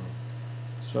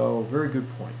 So, very good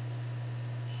point.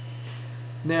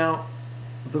 Now,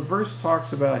 the verse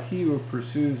talks about he who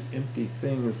pursues empty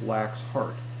things lacks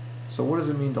heart. So what does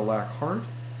it mean to lack heart?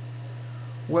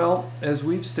 Well, as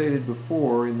we've stated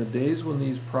before, in the days when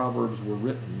these proverbs were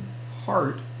written,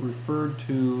 heart referred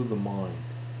to the mind.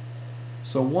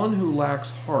 So one who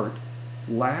lacks heart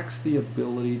lacks the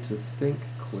ability to think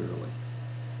clearly.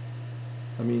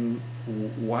 I mean,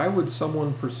 why would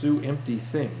someone pursue empty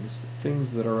things,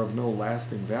 things that are of no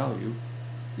lasting value,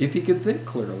 if he could think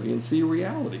clearly and see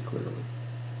reality clearly?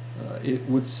 It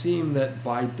would seem that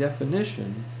by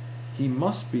definition, he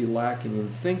must be lacking in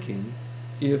thinking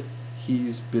if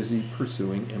he's busy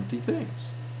pursuing empty things.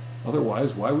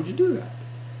 Otherwise, why would you do that?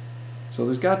 So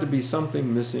there's got to be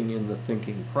something missing in the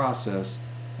thinking process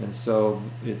And so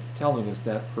it's telling us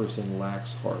that person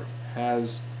lacks heart,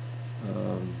 has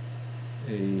um,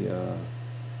 a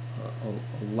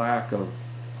lack of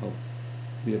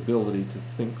the ability to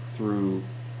think through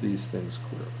these things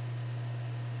clearly.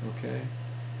 Okay?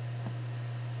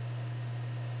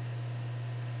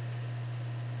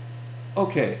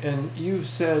 Okay, and you've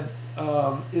said,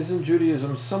 isn't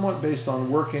Judaism somewhat based on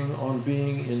working on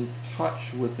being in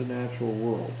touch with the natural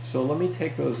world? So let me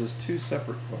take those as two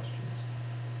separate questions.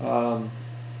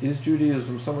 Is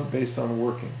Judaism somewhat based on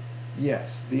working?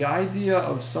 Yes. The idea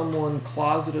of someone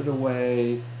closeted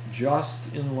away just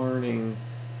in learning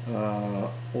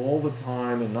all the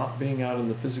time and not being out in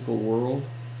the physical world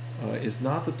is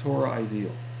not the Torah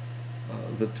ideal.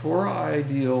 The Torah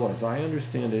ideal, as I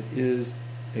understand it, is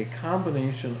a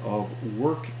combination of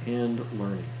work and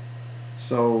learning.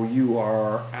 So you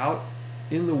are out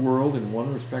in the world in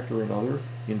one respect or another,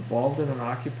 involved in an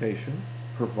occupation,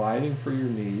 providing for your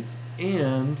needs,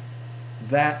 and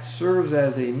that serves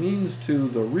as a means to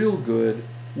the real good,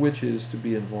 which is to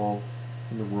be involved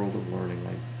in the world of learning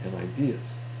and ideas.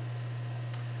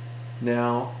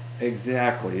 Now,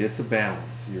 exactly, it's a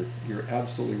balance. You're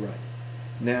absolutely right.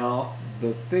 Now,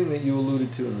 the thing that you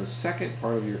alluded to in the second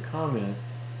part of your comment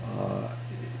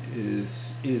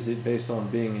is it based on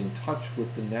being in touch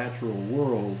with the natural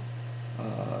world?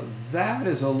 That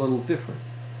is a little different.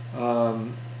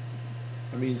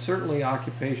 I mean, certainly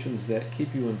occupations that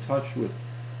keep you in touch with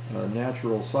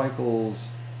natural cycles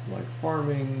like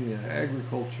farming,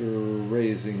 agriculture,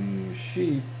 raising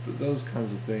sheep, those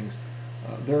kinds of things.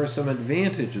 There are some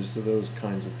advantages to those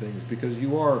kinds of things because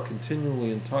you are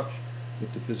continually in touch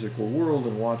with the physical world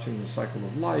and watching the cycle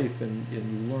of life, and you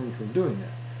learn from doing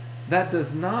that. That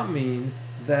does not mean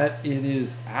that it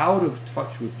is out of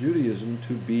touch with Judaism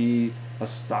to be a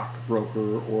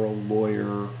stockbroker or a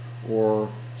lawyer or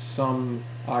some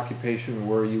occupation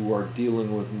where you are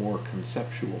dealing with more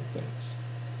conceptual things.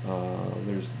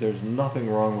 There's nothing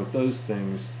wrong with those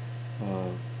things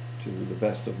to the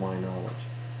best of my knowledge.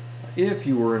 If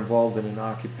you were involved in an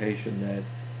occupation that,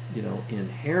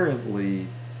 inherently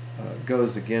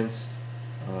goes against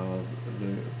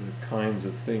the kinds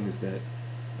of things that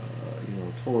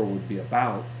Torah would be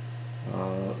about,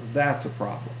 that's a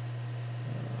problem.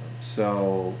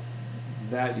 So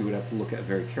that you would have to look at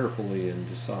very carefully and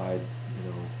decide,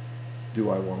 do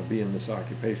I want to be in this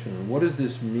occupation? And what does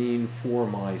this mean for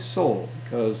my soul?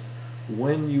 Because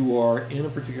when you are in a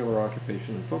particular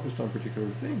occupation and focused on particular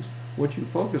things, what you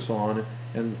focus on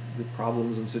and the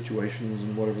problems and situations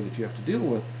and whatever that you have to deal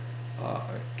with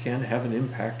can have an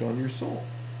impact on your soul.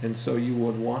 And so you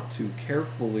would want to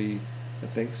carefully, I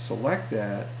think, select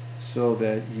that so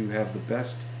that you have the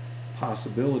best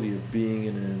possibility of being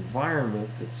in an environment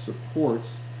that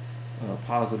supports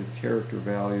positive character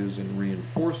values and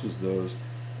reinforces those,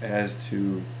 as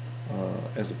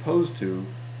opposed to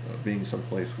being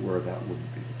someplace where that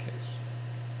wouldn't be the case.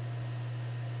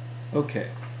 Okay.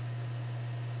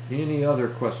 Any other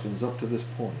questions up to this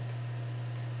point?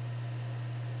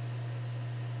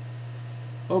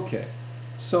 Okay.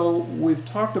 So we've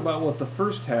talked about what the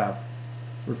first half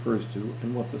refers to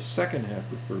and what the second half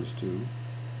refers to.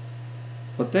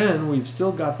 But then we've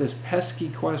still got this pesky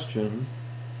question,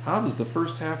 how does the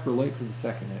first half relate to the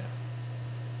second half?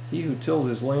 He who tills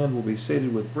his land will be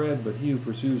sated with bread, but he who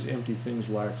pursues empty things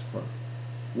lacks heart.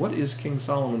 What is King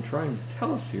Solomon trying to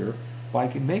tell us here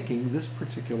by making this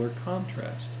particular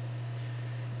contrast?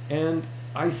 And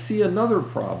I see another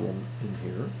problem in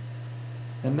here,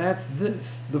 and that's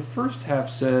this. The first half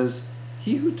says,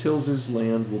 he who tills his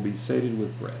land will be sated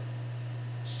with bread.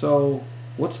 So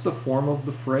what's the form of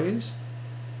the phrase?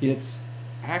 It's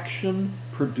action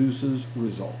produces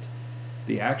result.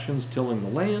 The action's tilling the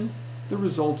land, the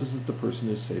result is that the person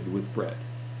is sated with bread.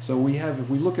 So we have, if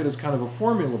we look at it as kind of a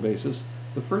formula basis,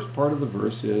 the first part of the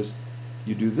verse is,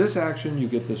 you do this action, you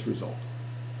get this result.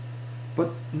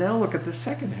 But now look at the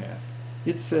second half.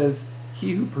 It says,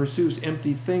 he who pursues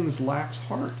empty things lacks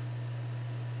heart.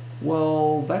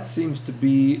 Well, that seems to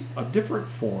be a different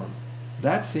form.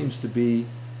 That seems to be,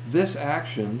 this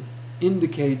action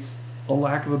indicates a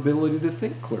lack of ability to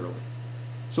think clearly.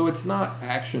 So it's not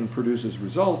action produces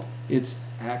result, it's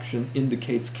action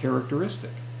indicates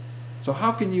characteristic. So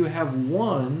how can you have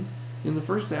one in the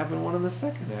first half and one in the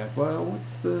second half? Well,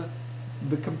 what's the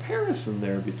comparison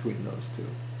there between those two?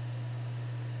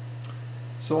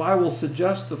 So I will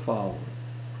suggest the following.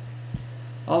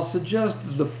 I'll suggest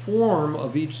that the form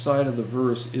of each side of the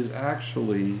verse is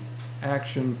actually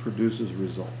action produces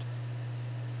result.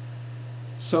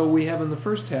 So we have in the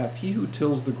first half, he who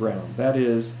tills the ground, that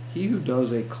is, he who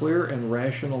does a clear and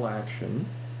rational action,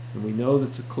 And we know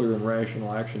that's a clear and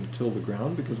rational action to till the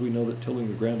ground because we know that tilling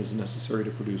the ground is necessary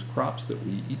to produce crops that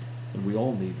we eat, and we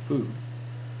all need food.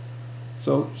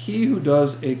 So he who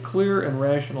does a clear and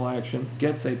rational action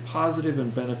gets a positive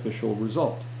and beneficial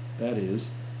result. That is,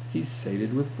 he's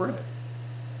sated with bread.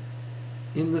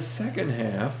 In the second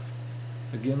half,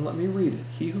 again, let me read it.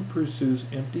 He who pursues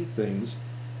empty things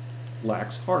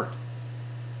lacks heart.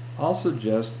 I'll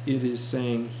suggest it is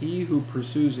saying he who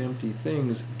pursues empty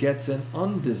things gets an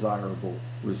undesirable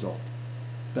result.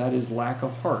 That is lack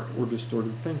of heart or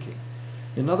distorted thinking.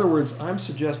 In other words, I'm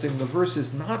suggesting the verse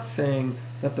is not saying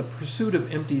that the pursuit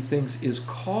of empty things is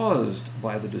caused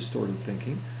by the distorted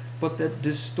thinking, but that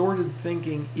distorted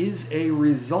thinking is a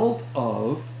result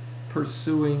of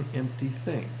pursuing empty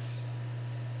things.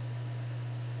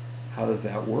 How does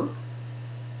that work?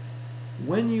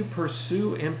 When you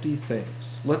pursue empty things,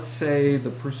 let's say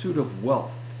the pursuit of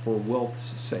wealth for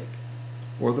wealth's sake,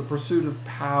 or the pursuit of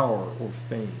power or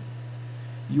fame,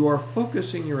 you are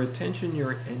focusing your attention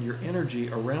and your energy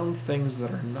around things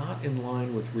that are not in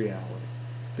line with reality.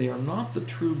 They are not the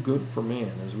true good for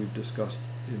man, as we've discussed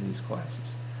in these classes.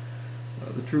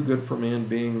 The true good for man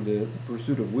being the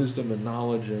pursuit of wisdom and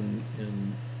knowledge and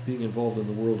being involved in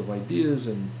the world of ideas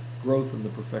and growth and the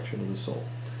perfection of the soul.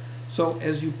 So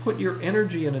as you put your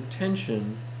energy and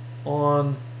attention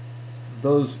on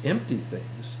those empty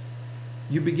things,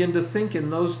 you begin to think in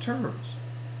those terms,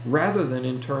 rather than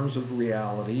in terms of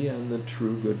reality and the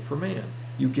true good for man.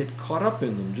 You get caught up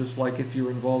in them, just like if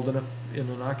you're involved in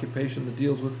an occupation that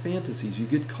deals with fantasies. You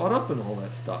get caught up in all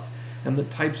that stuff and the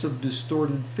types of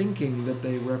distorted thinking that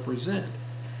they represent.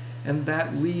 And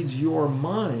that leads your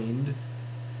mind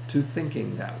to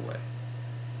thinking that way.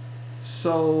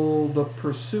 So the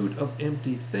pursuit of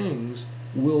empty things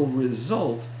will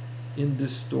result in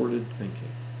distorted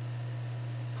thinking.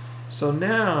 So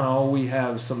now we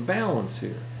have some balance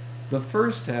here. The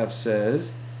first half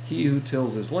says, he who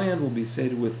tills his land will be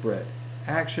sated with bread.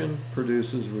 Action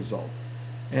produces result.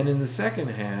 And in the second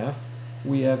half,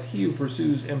 we have he who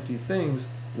pursues empty things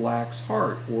lacks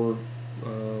heart or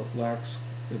lacks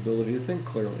the ability to think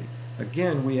clearly.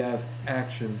 Again, we have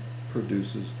action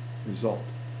produces result.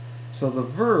 So the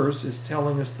verse is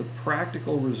telling us the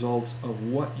practical results of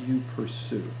what you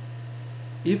pursue.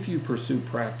 If you pursue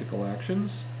practical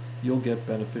actions, you'll get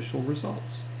beneficial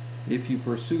results. If you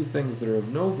pursue things that are of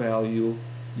no value,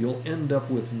 you'll end up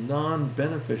with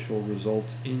non-beneficial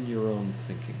results in your own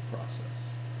thinking process.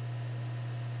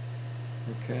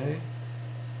 Okay?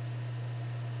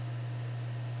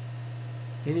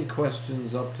 Any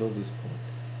questions up till this point?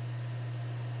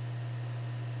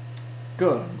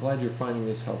 Good. I'm glad you're finding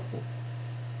this helpful.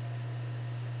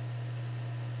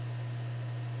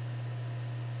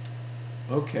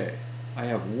 Okay. I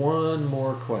have one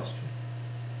more question.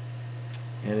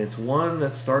 And it's one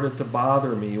that started to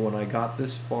bother me when I got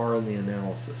this far in the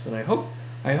analysis. And I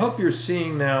hope you're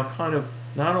seeing now kind of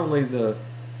not only the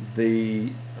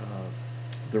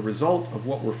result of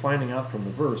what we're finding out from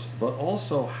the verse, but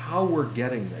also how we're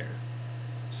getting there.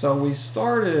 So we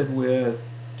started with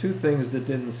two things that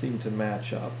didn't seem to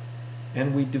match up,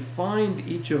 and we defined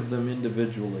each of them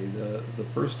individually. The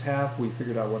first half, we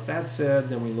figured out what that said,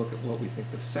 then we look at what we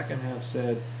think the second half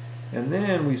said, and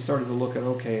then we started to look at,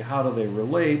 okay, how do they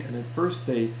relate? And at first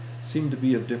they seemed to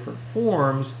be of different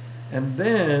forms, and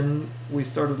then we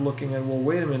started looking at, well,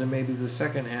 wait a minute, maybe the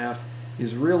second half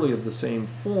is really of the same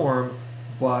form,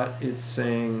 but it's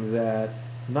saying that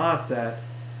not that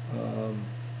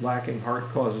lacking heart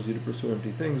causes you to pursue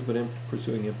empty things, but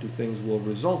pursuing empty things will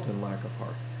result in lack of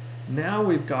heart. Now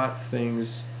we've got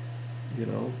things,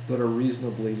 that are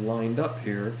reasonably lined up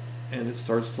here, and it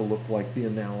starts to look like the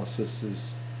analysis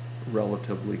is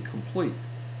relatively complete.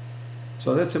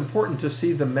 So that's important to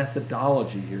see the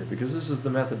methodology here, because this is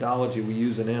the methodology we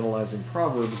use in analyzing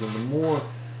Proverbs, and the more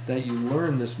that you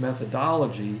learn this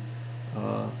methodology,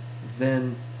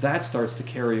 then that starts to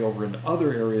carry over into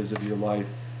other areas of your life,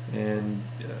 and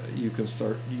you can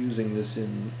start using this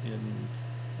in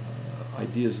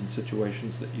ideas and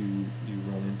situations that you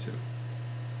run into.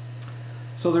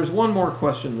 So there's one more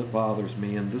question that bothers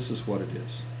me, and this is what it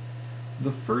is.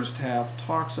 The first half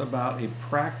talks about a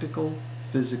practical,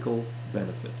 physical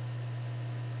benefit.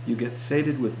 You get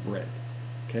sated with bread.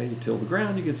 Okay, you till the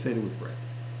ground, you get sated with bread.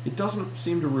 It doesn't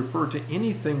seem to refer to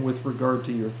anything with regard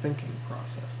to your thinking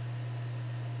process.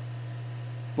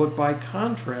 But by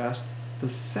contrast, the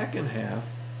second half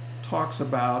talks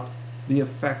about the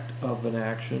effect of an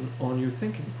action on your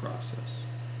thinking process.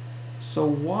 So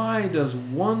why does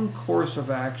one course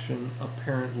of action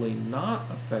apparently not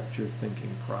affect your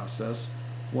thinking process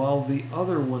while the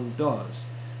other one does?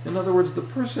 In other words, the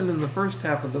person in the first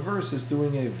half of the verse is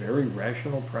doing a very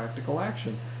rational, practical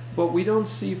action, but we don't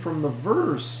see from the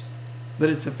verse that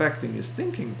it's affecting his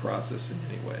thinking process in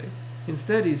any way.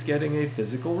 Instead, he's getting a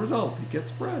physical result. He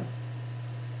gets bread.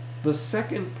 The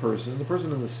second person, the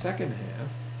person in the second half,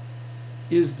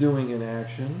 is doing an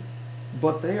action,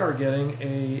 but they are getting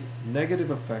a negative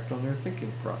effect on their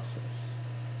thinking process.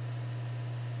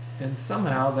 And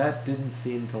somehow that didn't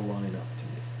seem to line up to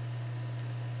me.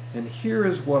 And here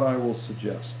is what I will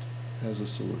suggest as a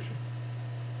solution.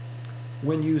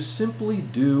 When you simply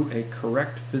do a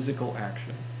correct physical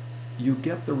action, you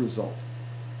get the result.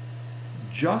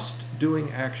 Just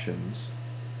doing actions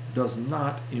does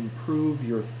not improve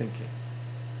your thinking.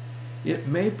 It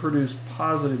may produce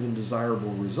positive and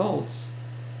desirable results,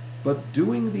 but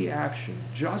doing the action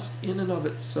just in and of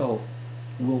itself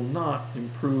will not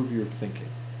improve your thinking.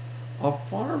 A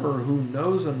farmer who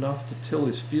knows enough to till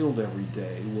his field every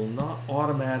day will not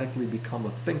automatically become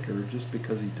a thinker just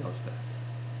because he does that.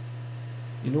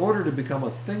 In order to become a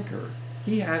thinker,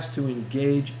 he has to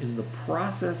engage in the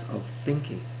process of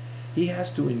thinking. He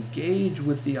has to engage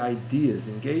with the ideas,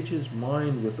 engage his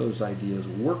mind with those ideas,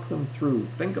 work them through,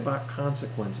 think about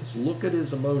consequences, look at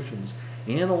his emotions,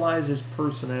 analyze his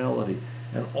personality,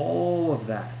 and all of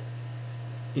that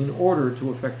in order to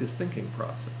affect his thinking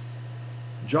process.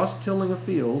 Just tilling a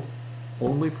field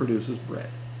only produces bread,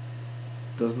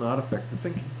 does not affect the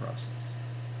thinking process.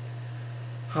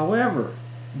 However,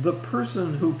 the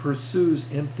person who pursues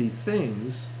empty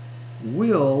things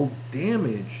will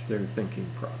damage their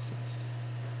thinking process.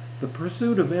 The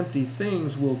pursuit of empty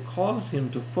things will cause him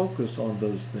to focus on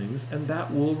those things, and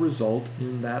that will result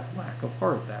in that lack of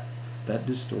heart, that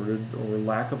distorted or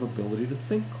lack of ability to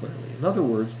think clearly. In other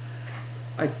words,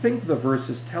 I think the verse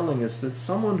is telling us that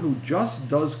someone who just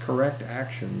does correct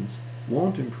actions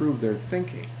won't improve their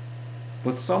thinking,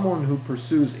 but someone who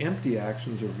pursues empty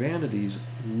actions or vanities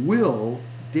will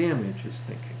damage his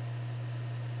thinking.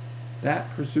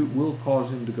 That pursuit will cause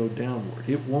him to go downward.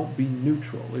 It won't be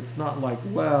neutral. It's not like,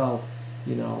 well,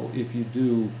 if you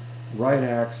do right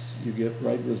acts, you get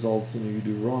right results, and if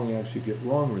you do wrong acts, you get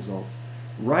wrong results.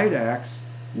 Right acts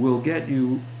will get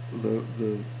you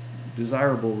the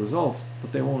desirable results,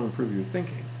 but they won't improve your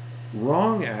thinking.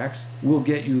 Wrong acts will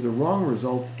get you the wrong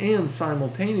results and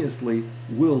simultaneously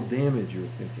will damage your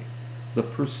thinking. The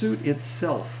pursuit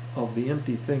itself of the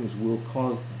empty things will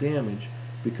cause damage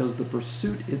because the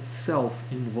pursuit itself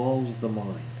involves the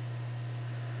mind.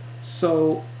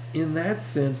 So, in that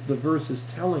sense, the verse is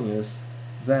telling us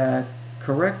that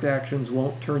correct actions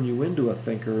won't turn you into a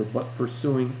thinker, but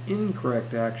pursuing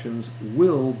incorrect actions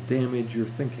will damage your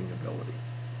thinking ability.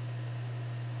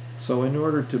 So in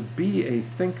order to be a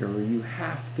thinker, you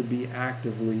have to be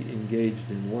actively engaged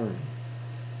in learning.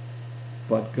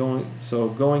 But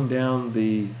going down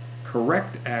the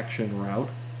correct action route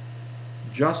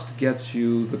just gets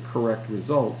you the correct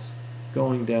results.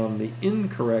 Going down the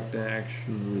incorrect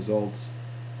action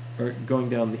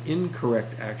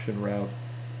route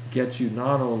gets you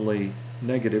not only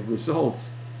negative results,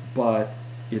 but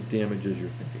it damages your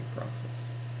thinking process.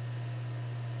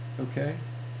 Okay?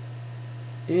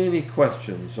 Any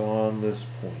questions on this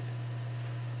point?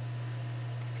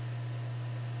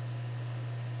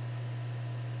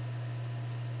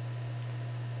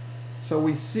 So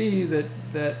we see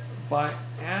that by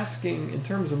asking, in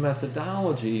terms of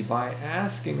methodology, by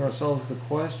asking ourselves the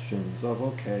questions of,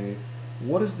 okay,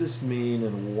 what does this mean,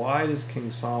 and why does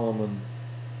King Solomon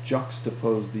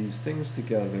juxtapose these things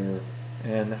together,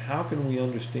 and how can we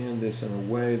understand this in a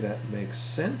way that makes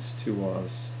sense to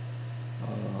us,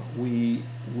 we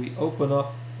open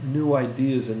up new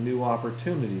ideas and new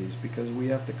opportunities, because we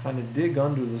have to kind of dig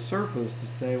under the surface to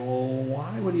say, well,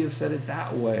 why would he have said it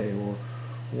that way, or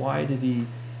why did he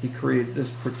create this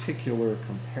particular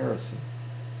comparison?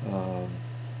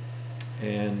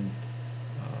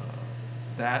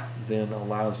 That then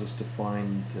allows us to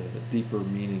find deeper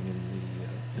meaning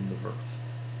in the verse.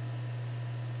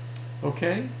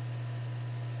 Okay?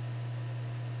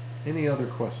 Any other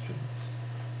questions?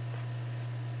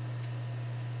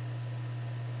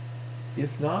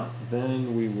 If not,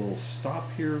 then we will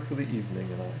stop here for the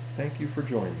evening, and I thank you for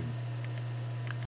joining.